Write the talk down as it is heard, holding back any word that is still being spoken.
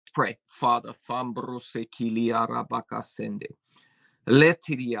pray. Father, fambrose kiliara bakasende.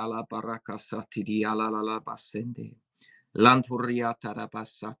 Letiri ala baraka satiri ala la basende. Lanturia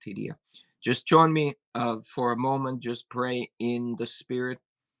tarabasatiria. Just join me for a moment. Just pray in the spirit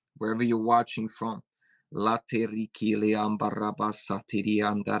wherever you're watching from. Lateri kiliam barabasatiri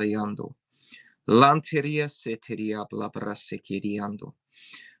andariando. Lanteria seteria blabrasekiriando.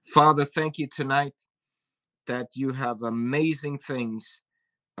 Father, thank you tonight that you have amazing things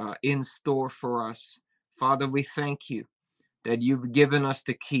in store for us. Father, we thank you that you've given us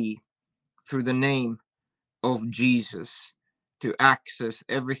the key through the name of Jesus to access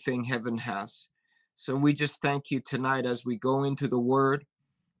everything heaven has. So we just thank you tonight as we go into the word.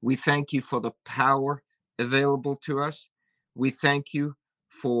 We thank you for the power available to us. We thank you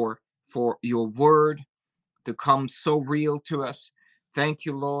for your word to come so real to us. Thank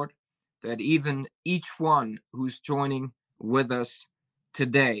you, Lord, that even each one who's joining with us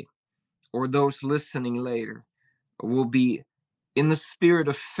today or those listening later will be in the spirit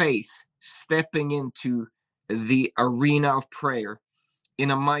of faith, stepping into the arena of prayer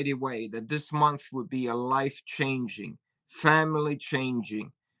in a mighty way, that this month would be a life-changing,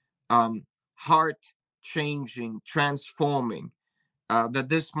 family-changing, heart-changing, transforming, that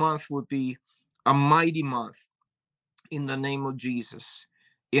this month would be a mighty month in the name of Jesus,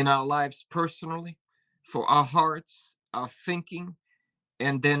 in our lives personally, for our hearts, our thinking,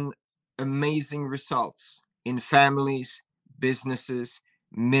 and then amazing results in families, businesses,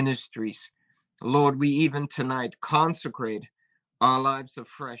 ministries. Lord, we even tonight consecrate our lives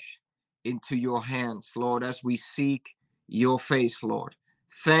afresh into your hands, Lord, as we seek your face, Lord.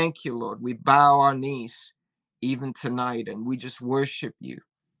 Thank you, Lord. We bow our knees even tonight and we just worship you.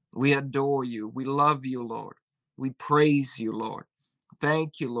 We adore you. We love you, Lord. We praise you, Lord.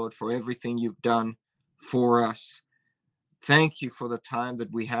 Thank you, Lord, for everything you've done for us. Thank you for the time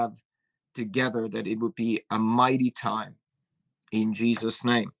that we have together, that it would be a mighty time. In Jesus'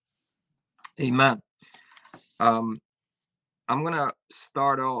 name, amen. I'm going to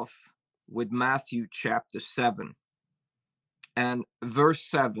start off with Matthew chapter 7 and verse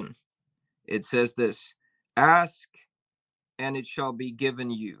 7. It says this: ask and it shall be given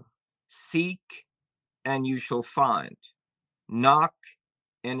you. Seek and you shall find. Knock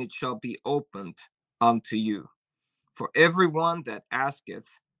and it shall be opened unto you. For everyone that asketh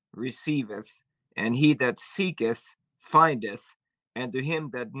receiveth, and he that seeketh findeth, and to him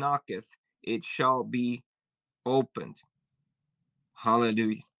that knocketh it shall be opened.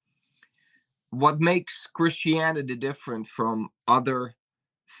 Hallelujah. What makes Christianity different from other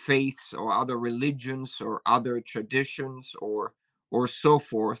faiths or other religions or other traditions or so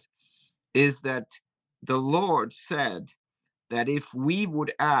forth is that the Lord said that if we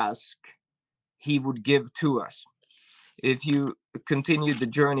would ask, he would give to us. If you continue the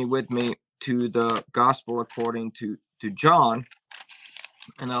journey with me to the gospel according to John,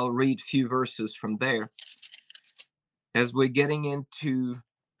 and I'll read a few verses from there, as we're getting into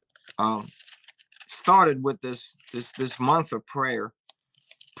started with this month of prayer.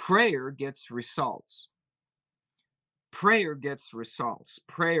 Prayer gets results. Prayer gets results.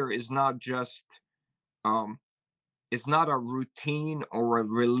 Prayer is not just it's not a routine or a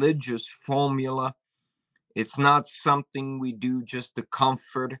religious formula. It's not something we do just to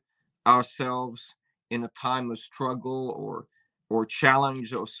comfort ourselves in a time of struggle or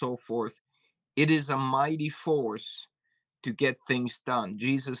challenge or so forth. It is a mighty force to get things done.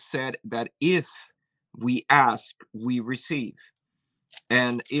 Jesus said that if we ask, we receive.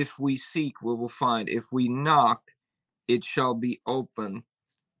 And if we seek, we will find. If we knock, it shall be open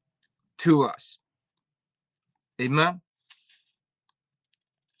to us. Amen.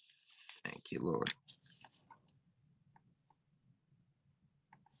 Thank you, Lord.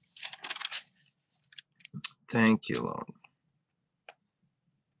 Thank you, Lord.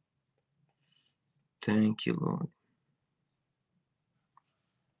 Thank you, Lord.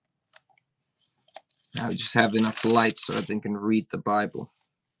 I just have enough light so I can read the Bible.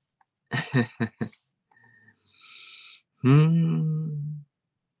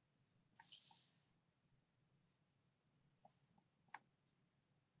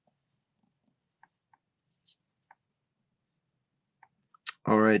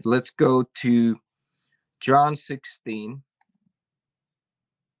 All right, let's go to John 16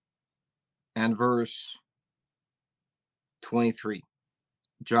 and verse 23.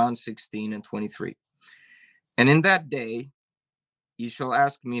 John 16 and 23. And in that day ye shall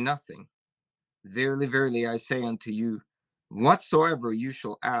ask me nothing. Verily, verily, I say unto you, whatsoever you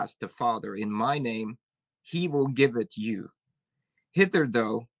shall ask the Father in my name, he will give it you.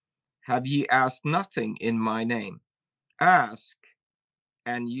 Hitherto have ye asked nothing in my name. Ask,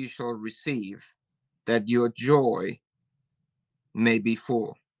 and you shall receive, that your joy may be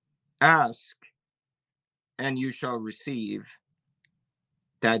full. Ask, and you shall receive,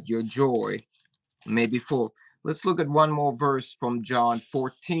 that your joy may be full. Let's look at one more verse from John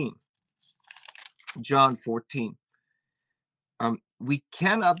 14. John 14. We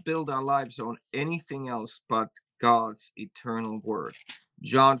cannot build our lives on anything else but God's eternal word.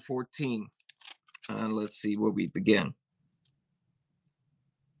 John 14. And let's see where we begin.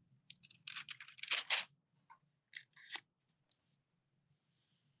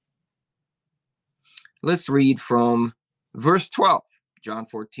 Let's read from verse 12, John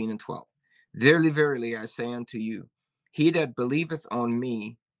 14 and 12. Verily, verily, I say unto you, he that believeth on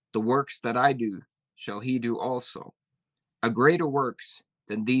me, the works that I do, shall he do also. A greater works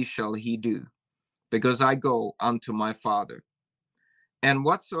than these shall he do, because I go unto my Father. And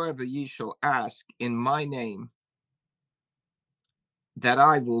whatsoever ye shall ask in my name, that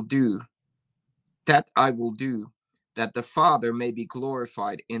I will do, that the Father may be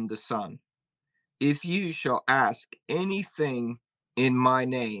glorified in the Son. If you shall ask anything in my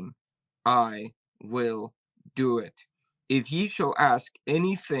name, I will do it. If ye shall ask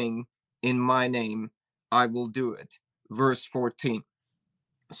anything in my name, I will do it. Verse 14.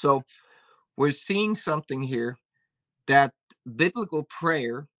 So we're seeing something here, that biblical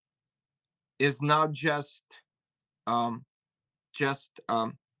prayer is not um, just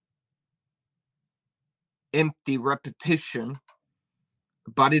empty repetition,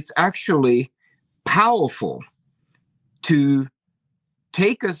 but it's actually powerful to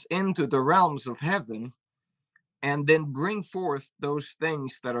take us into the realms of heaven and then bring forth those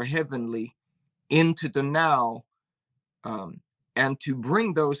things that are heavenly into the now, and to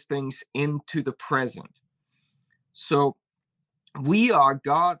bring those things into the present. So we are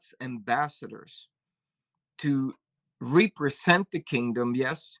God's ambassadors to represent the kingdom,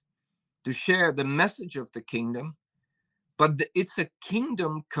 yes, to share the message of the kingdom, but it's a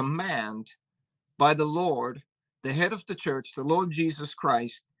kingdom command by the Lord, the head of the church, the Lord Jesus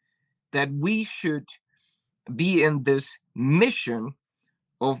Christ, that we should be in this mission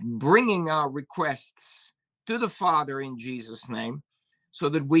of bringing our requests to the Father in Jesus' name, so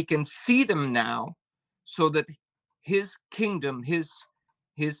that we can see them now, so that his kingdom, his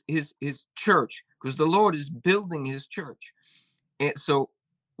church, because the Lord is building his church. And so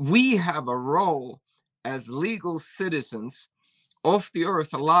we have a role as legal citizens of the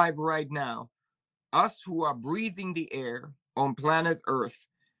earth, alive right now, us who are breathing the air on planet earth,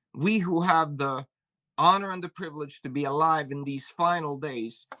 we who have the honor and the privilege to be alive in these final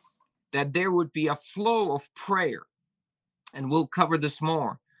days, that there would be a flow of prayer. And we'll cover this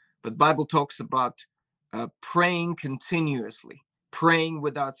more, but Bible talks about praying continuously, praying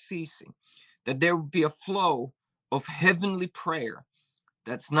without ceasing, that there would be a flow of heavenly prayer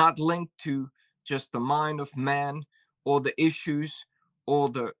that's not linked to just the mind of man, or the issues, or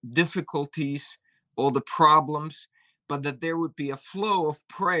the difficulties, or the problems, but that there would be a flow of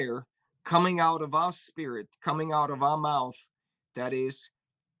prayer coming out of our spirit, coming out of our mouth, that is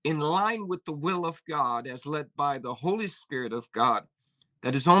in line with the will of God, as led by the Holy Spirit of God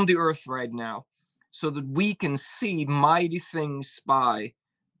that is on the earth right now, so that we can see mighty things by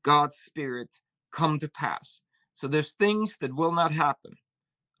God's Spirit come to pass. So there's things that will not happen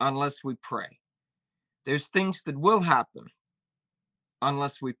unless we pray. There's things that will happen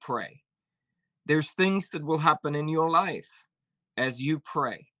unless we pray. There's things that will happen in your life as you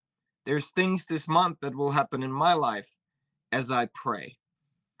pray. There's things this month that will happen in my life as I pray.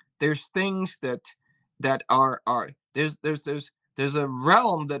 There's things that are there's a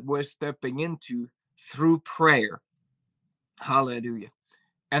realm that we're stepping into through prayer. Hallelujah.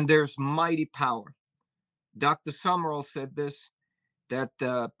 And there's mighty power. Dr. Summerall said this, that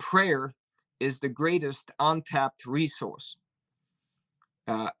prayer is the greatest untapped resource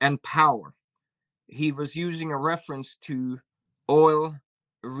and power. He was using a reference to oil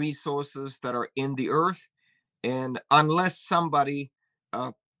resources that are in the earth, and unless somebody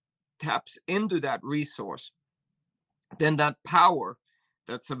taps into that resource, then that power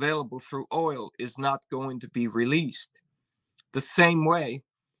that's available through oil is not going to be released. The same way,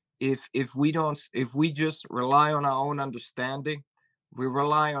 if we just rely on our own understanding, we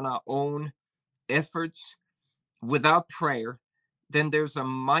rely on our own efforts without prayer, then there's a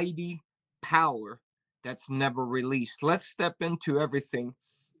mighty power that's never released. Let's step into everything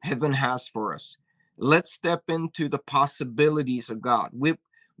heaven has for us. Let's step into the possibilities of God. We're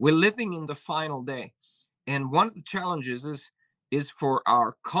living in the final day. And one of the challenges is for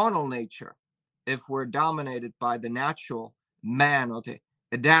our carnal nature, if we're dominated by the natural man or the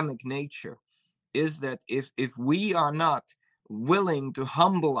Adamic nature, is that if we are not willing to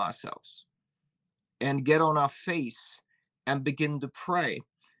humble ourselves and get on our face and begin to pray,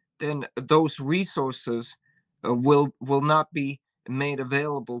 then those resources will not be made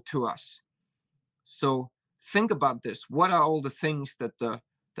available to us. So think about this. What are all the things that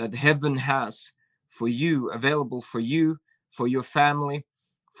heaven has for you, available for you, for your family,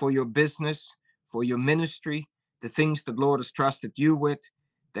 for your business, for your ministry, the things that Lord has trusted you with,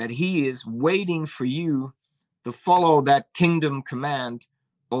 that he is waiting for you to follow that kingdom command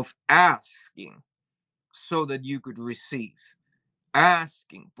of asking so that you could receive.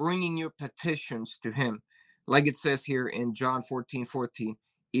 Asking, bringing your petitions to him. Like it says here in John 14:14,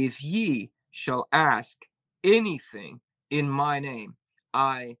 if ye shall ask anything in my name,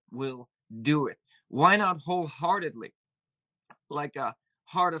 I will do it. Why not wholeheartedly, like a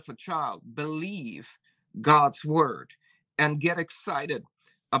heart of a child, believe God's word and get excited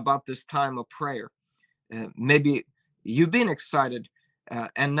about this time of prayer? Maybe you've been excited,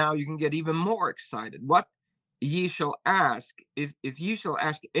 and now you can get even more excited. What ye shall ask, if you shall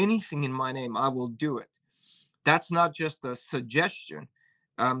ask anything in my name, I will do it. That's not just a suggestion.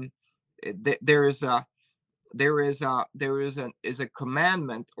 Um, there is a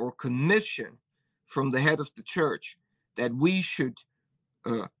commandment or commission from the head of the church that we should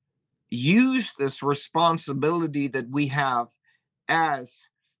uh, use this responsibility that we have as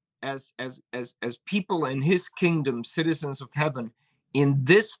as people in his kingdom, citizens of heaven, in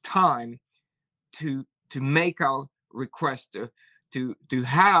this time, to make our request, to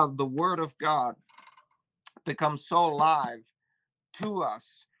have the word of God become so alive to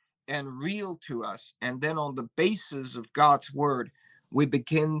us and real to us. And then on the basis of God's word, we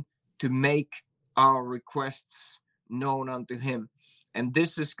begin to make our requests known unto him. And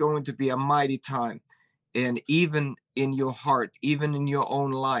this is going to be a mighty time. And even in your heart, even in your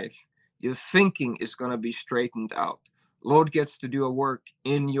own life, your thinking is going to be straightened out. Lord gets to do a work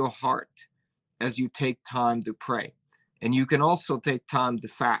in your heart as you take time to pray. And you can also take time to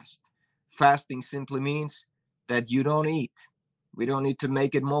fast. Fasting simply means that you don't eat. We don't need to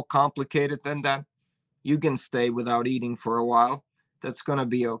make it more complicated than that. You can stay without eating for a while. That's going to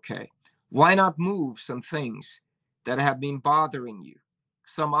be okay. Why not move some things that have been bothering you?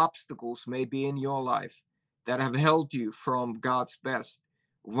 Some obstacles may be in your life that have held you from God's best.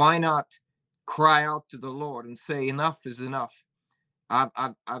 Why not cry out to the Lord and say, enough is enough?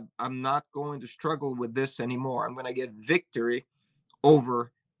 I'm not going to struggle with this anymore. I'm going to get victory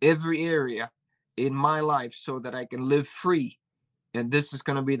over every area in my life so that I can live free. And this is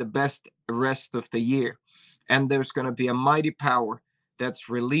going to be the best rest of the year. And there's going to be a mighty power that's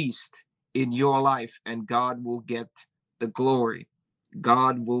released in your life, and God will get the glory.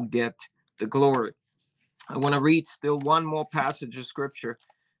 God will get the glory. I want to read still one more passage of scripture,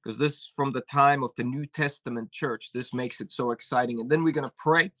 because this is from the time of the New Testament church. This makes it so exciting. And then we're going to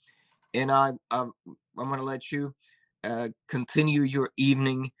pray, and I'm going to let you continue your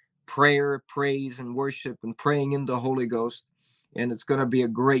evening prayer, praise, and worship, and praying in the Holy Ghost. And it's going to be a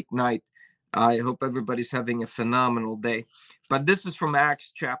great night. I hope everybody's having a phenomenal day. But this is from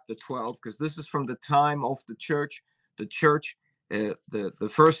Acts chapter 12, because this is from the time of the church, the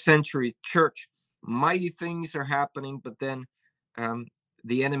first century church. Mighty things are happening, but then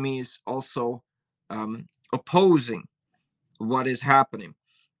the enemy is also opposing what is happening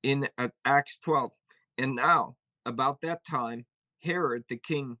in Acts 12. And now, about that time, Herod the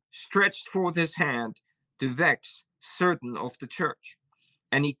king stretched forth his hand to vex certain of the church,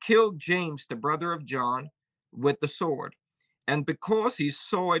 and he killed James, the brother of John, with the sword. And because he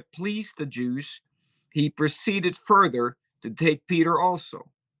saw it pleased the Jews, he proceeded further to take Peter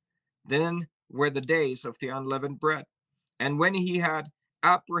also. Then were the days of the unleavened bread. And when he had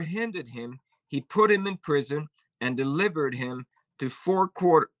apprehended him, he put him in prison and delivered him to four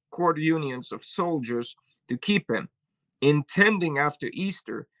court unions of soldiers to keep him, intending after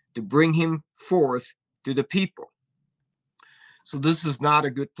Easter to bring him forth to the people. So this is not a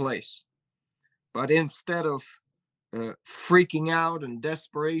good place. But instead of freaking out and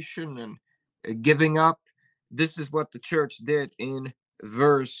desperation and giving up, this is what the church did in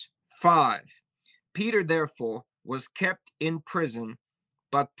verse 5. Peter, therefore, was kept in prison,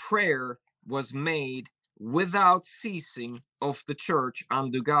 but prayer was made without ceasing of the church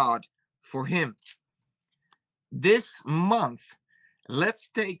unto God for him. This month, let's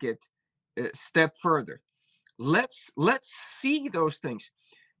take it a step further. Let's see those things.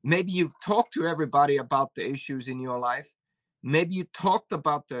 Maybe you've talked to everybody about the issues in your life. Maybe you talked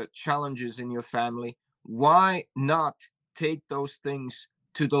about the challenges in your family. Why not take those things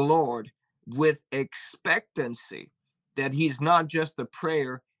to the Lord with expectancy that he's not just a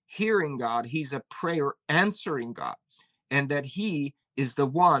prayer hearing God, he's a prayer answering God. and that he is the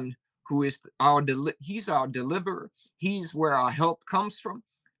one who is he's our deliverer. He's where our help comes from.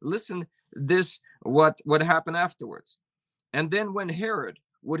 Listen, this what happened afterwards. And then when Herod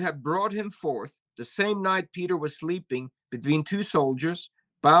would have brought him forth, the same night Peter was sleeping between two soldiers,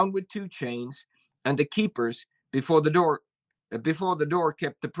 bound with two chains, and the keepers before the door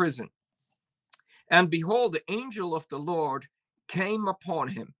kept the prison. And behold, the angel of the Lord came upon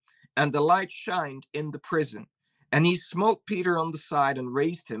him, and the light shined in the prison. And he smote Peter on the side and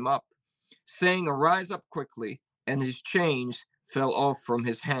raised him up, saying, Arise up quickly. And his chains fell off from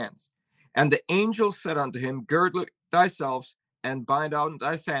his hands. And the angel said unto him, Gird thyself and bind on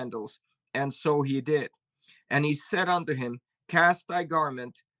thy sandals. And so he did. And he said unto him, Cast thy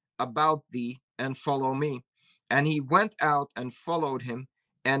garment about thee and follow me. And he went out and followed him,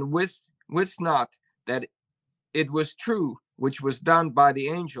 and wist not that it was true which was done by the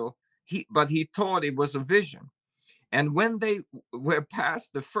angel, but he thought it was a vision. And when they were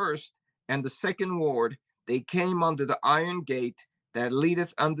past the first and the second ward, they came unto the iron gate that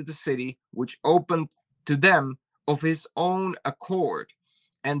leadeth unto the city, which opened to them of his own accord.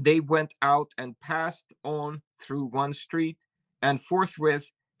 And they went out and passed on through one street, and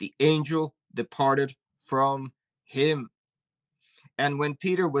forthwith the angel departed from him. And when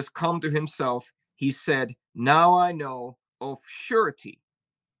Peter was come to himself, he said, Now I know of surety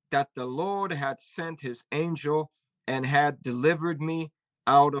that the Lord had sent his angel and had delivered me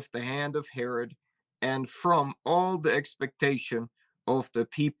out of the hand of Herod and from all the expectation of the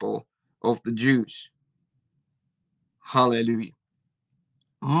people of the Jews. Hallelujah.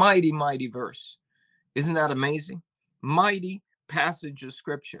 Mighty, mighty verse. Isn't that amazing? Mighty passage of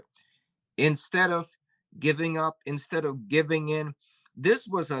scripture. Instead of giving up, instead of giving in, this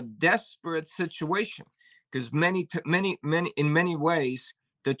was a desperate situation because in many ways,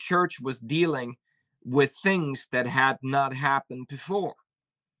 the church was dealing with things that had not happened before.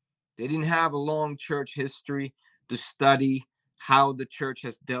 They didn't have a long church history to study how the church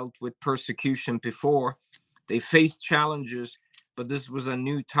has dealt with persecution before. They faced challenges, but this was a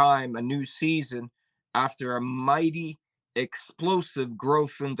new time, a new season after a mighty, explosive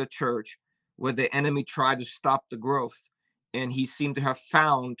growth in the church where the enemy tried to stop the growth. And he seemed to have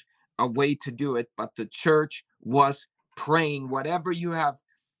found a way to do it, but the church was praying. Whatever you have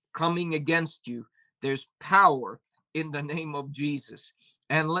coming against you, there's power in the name of Jesus.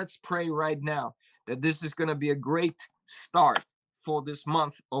 And let's pray right now that this is going to be a great start for this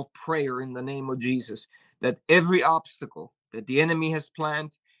month of prayer in the name of Jesus. That every obstacle that the enemy has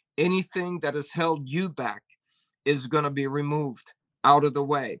planned, anything that has held you back, is going to be removed out of the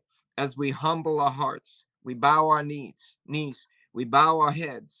way as we humble our hearts, we bow our knees, we bow our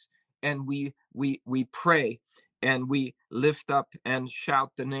heads, and we pray, and we lift up and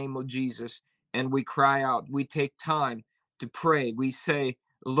shout the name of Jesus, and we cry out. We take time to pray. We say,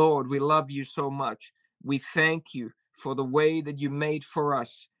 Lord, we love you so much. We thank you for the way that you made for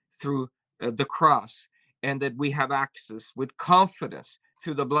us through the cross, and that we have access with confidence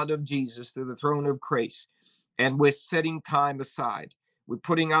through the blood of Jesus to the throne of grace. And we're setting time aside. We're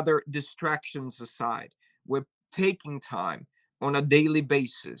putting other distractions aside. We're taking time on a daily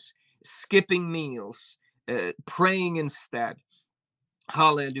basis, skipping meals, praying instead.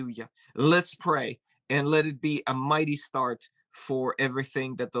 Hallelujah. Let's pray and let it be a mighty start for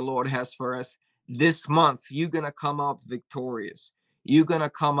everything that the Lord has for us this month. You're going to come out victorious. You're going to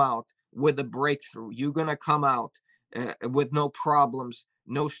come out with a breakthrough. You're going to come out with no problems,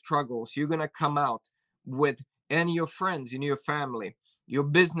 no struggles. You're going to come out with any of your friends in your family. Your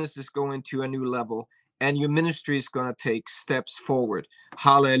business is going to a new level, and your ministry is going to take steps forward.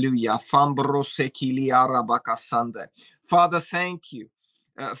 Hallelujah. Father, thank you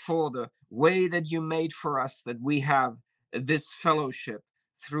for the way that you made for us, that we have this fellowship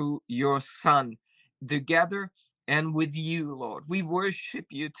through your Son together and with you, Lord. We worship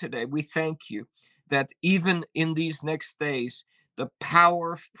you today. We thank you that even in these next days, the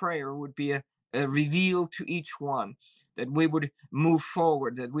power of prayer would be revealed to each one, that we would move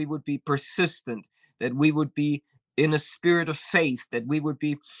forward, that we would be persistent, that we would be in a spirit of faith, that we would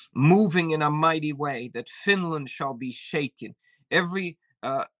be moving in a mighty way, that Finland shall be shaken. Every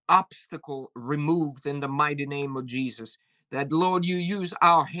obstacle removed in the mighty name of Jesus. That, Lord, you use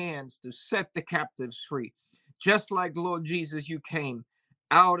our hands to set the captives free. Just like, Lord Jesus, you came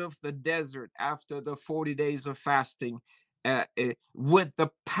out of the desert after the 40 days of fasting with the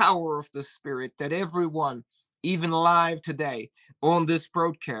power of the Spirit, that everyone, even live today on this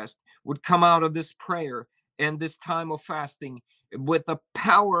broadcast, would come out of this prayer and this time of fasting with the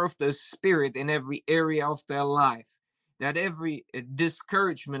power of the Spirit in every area of their life, that every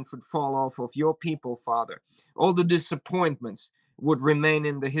discouragement would fall off of your people, Father. All the disappointments would remain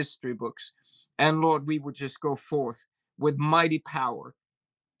in the history books. And Lord, we would just go forth with mighty power,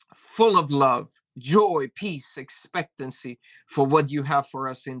 full of love, joy, peace, expectancy for what you have for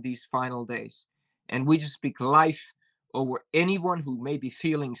us in these final days. And we just speak life over anyone who may be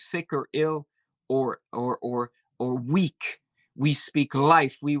feeling sick or ill or weak. We speak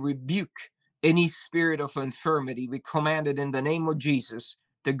life. We rebuke any spirit of infirmity. We command it in the name of Jesus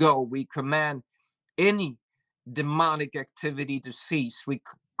to go. We command any demonic activity to cease. We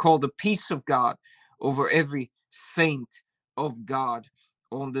call the peace of God over every saint of God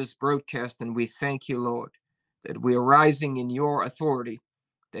on this broadcast. And we thank you, Lord, that we are rising in your authority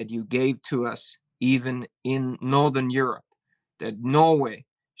that you gave to us, even in Northern Europe, that Norway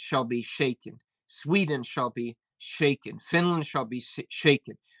shall be shaken, Sweden shall be shaken, Finland shall be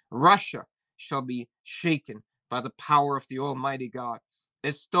shaken, Russia shall be shaken by the power of the Almighty God.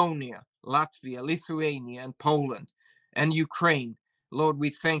 Estonia, Latvia, Lithuania, and Poland, and Ukraine. Lord,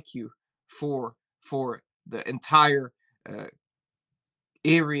 we thank you for the entire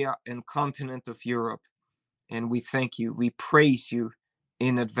area and continent of Europe. And we thank you. We praise you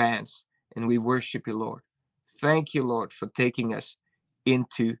in advance, and we worship you, Lord. Thank you, Lord, for taking us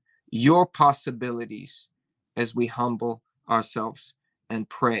into your possibilities as we humble ourselves and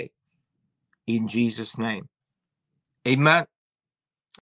pray in Jesus' name. Amen.